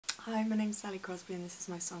Hi, my name's Crosby and this is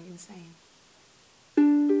my song Insane.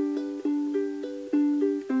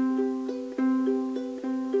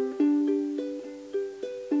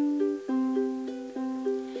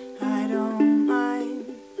 I don't mind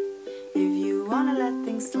if you wanna let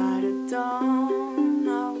things slide, I don't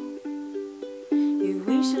know if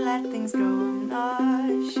we should let things go, I'm not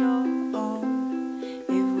sure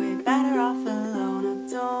if we're better off alone, I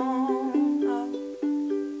don't know.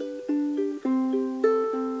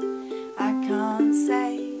 I can't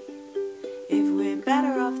say if we're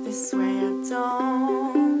better off this way, I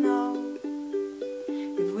don't know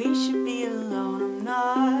if we should be alone, I'm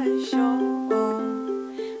not sure.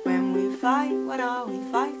 When we fight, what are we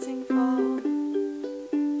fighting for?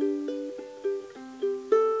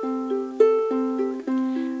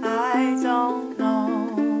 I don't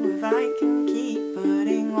know if I can keep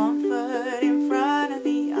putting one foot in front of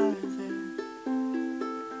the other.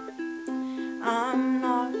 I'm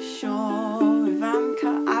not sure if I'm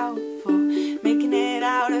cut out for making it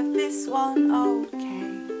out of this one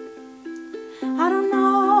okay. I don't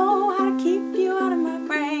know how to keep you out of my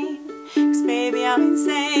brain, 'cause baby I'm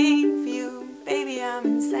insane for you, baby I'm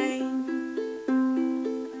insane.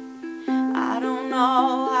 I don't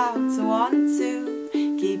know how to want to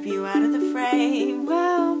keep you out of the frame.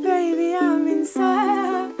 Well, baby, I'm insane.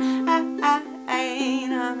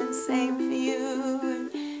 I'm insane for you,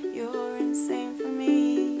 and you're insane for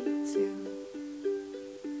me too.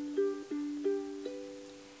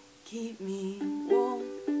 Keep me warm,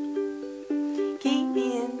 keep me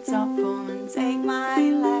in top form, and take my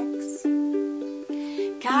legs.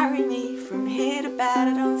 Carry me from here to bed.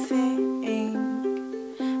 I don't think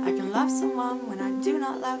I can love someone when I do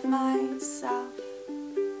not love myself.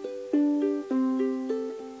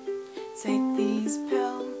 Take these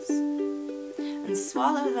pills and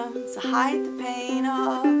swallow them to hide the pain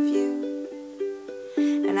of you.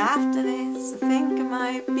 And after this I think I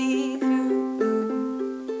might be through.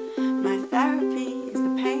 My therapy is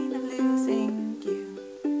the pain of losing you.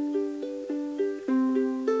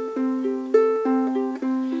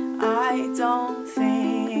 I don't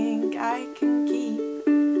think I can keep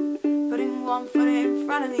putting one foot in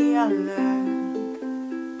front of the other.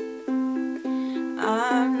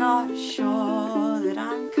 I'm not sure that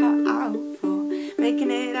I'm cut out for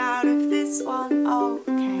making it out of this one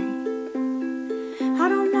okay. I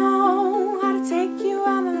don't know how to take you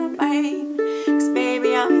out of my brain, 'cause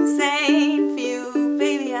baby I'm insane for you,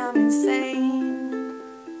 baby I'm insane.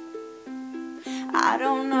 I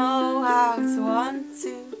don't know how to want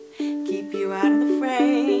to keep you out of the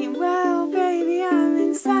frame. Well, baby I'm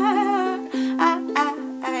insane.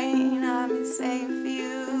 I'm insane for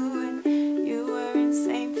you, and you were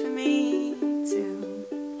insane for me too.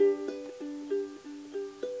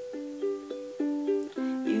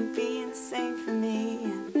 You be insane for me,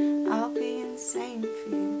 and I'll be insane for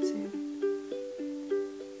you too.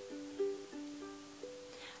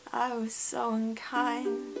 I was so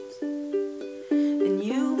unkind, and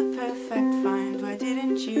you the perfect find. Why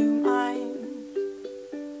didn't you mind?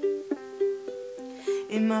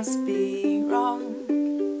 It must be wrong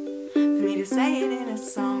for me to say it in a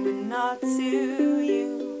song, but not to you.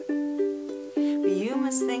 But you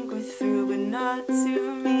must think we're through, but not to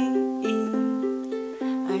me.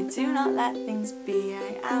 I do not let things be,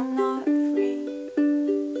 I am not free.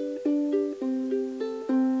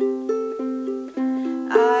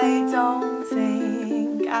 I don't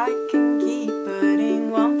think I can keep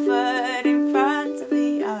putting one foot in front of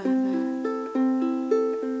the other.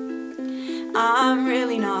 I'm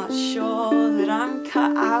really not sure that I'm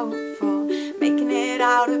cut out for making it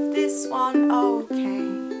out of this one okay.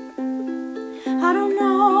 I don't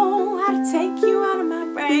know how to take you out of my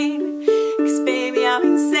brain, 'cause baby I'm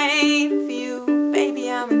insane for you, baby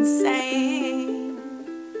I'm insane.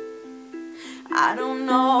 I don't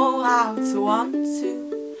know how to want to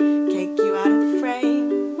kick you out of the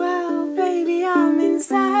frame. Well, baby I'm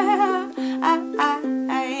insane.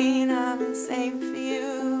 I'm insane for you,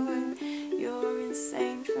 and you're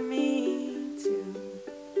insane for me too.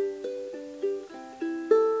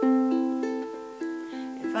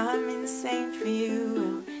 If I'm insane for you,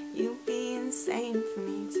 well, you'll be insane for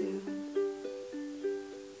me too.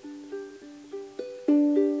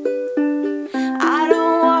 I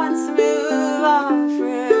don't want to move on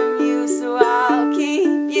from you, so I'll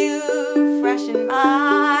keep you fresh in my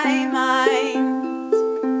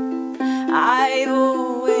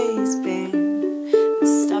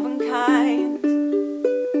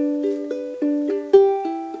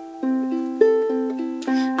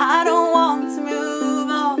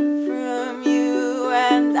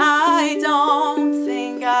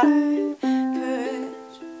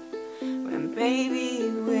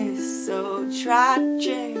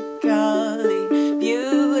tragically,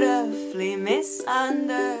 beautifully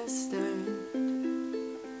misunderstood.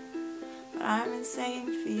 But I'm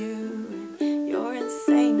insane for you, and you're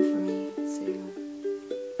insane for me too.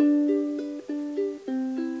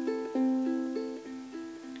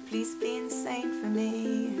 Please be insane for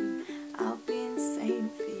me, and I'll be insane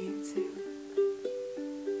for you too.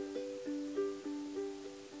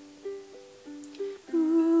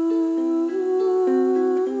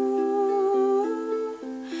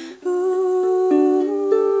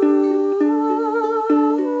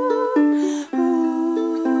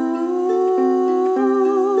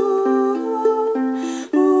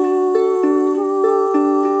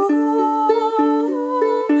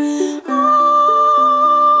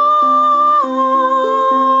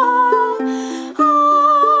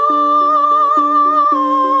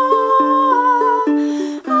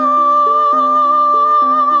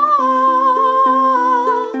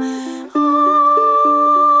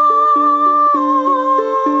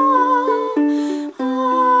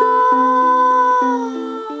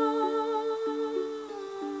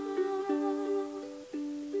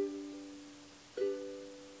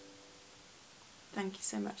 Thank you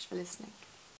so much for listening.